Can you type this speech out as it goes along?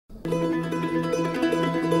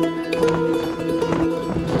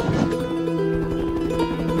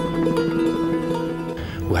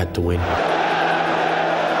had to win.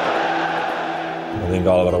 I think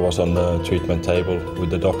Alvaro was on the treatment table with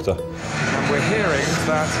the doctor. And we're hearing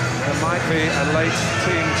that there might be a late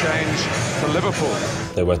team change for Liverpool.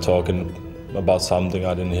 They were talking about something,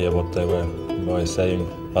 I didn't hear what they were saying.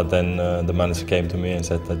 But then the manager came to me and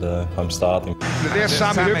said that I'm starting. There's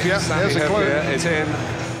Sammy Hyypia, there's a clue. It's in.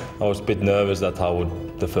 I was a bit nervous that how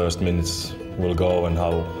the first minutes will go and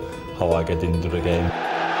how I get into the game.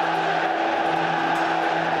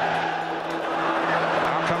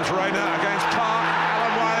 Out comes Reina against Park.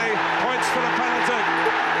 Alan Wiley points for the penalty.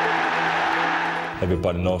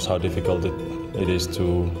 Everybody knows how difficult it is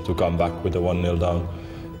to come back with a 1-0 down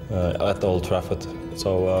at Old Trafford.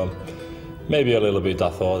 So maybe a little bit I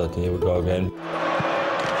thought that he would go again.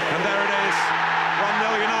 And there it is,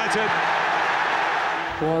 1-0 United.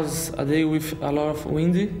 It was a day with a lot of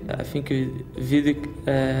windy. I think Vidic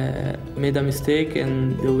made a mistake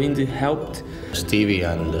and the wind helped. Stevie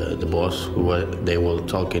and the boss, they were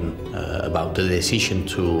talking about the decision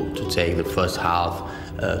to take the first half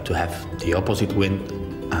to have the opposite wind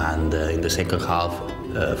and in the second half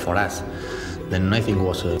for us. Then I think it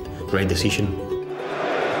was a great decision.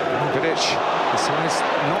 Vidic decides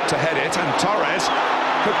not to head it, and Torres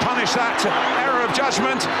could punish that error of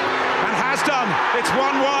judgment, and has done. It's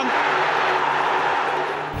 1-1.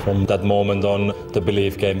 From that moment on, the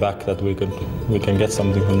belief came back that we can get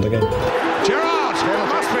something from the game. Gerrard,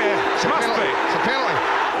 must be.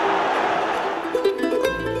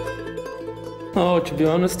 Oh, to be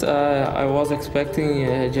honest, I was expecting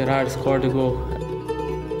Gerrard to score the goal.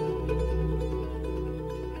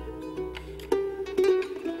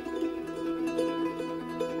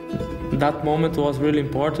 That moment was really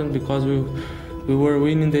important because we were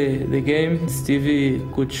winning the game. Stevie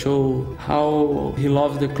could show how he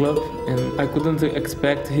loves the club, and I couldn't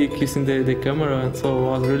expect he kissing the camera, and so it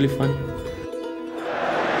was really fun.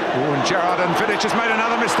 And Gerrard and Vidic has made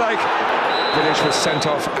another mistake. Vidic was sent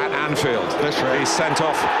off at Anfield. He's sent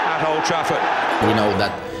off at Old Trafford. We know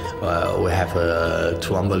that we have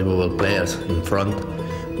two unbelievable players in front,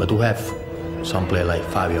 but we have some player like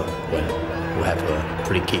Fabio, when we have a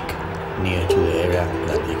free kick near to the area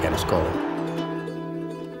that he can score.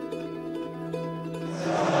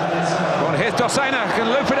 Well, here's Dossena, can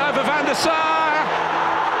loop it over Van der Sar.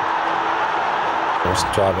 I was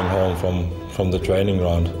driving home from the training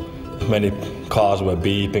ground. Many cars were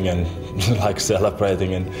beeping and like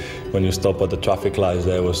celebrating, and when you stop at the traffic lights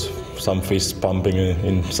there was some fist pumping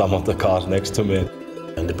in some of the cars next to me.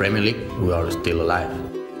 In the Premier League we are still alive.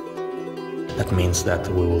 That means that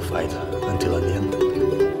we will fight until the end.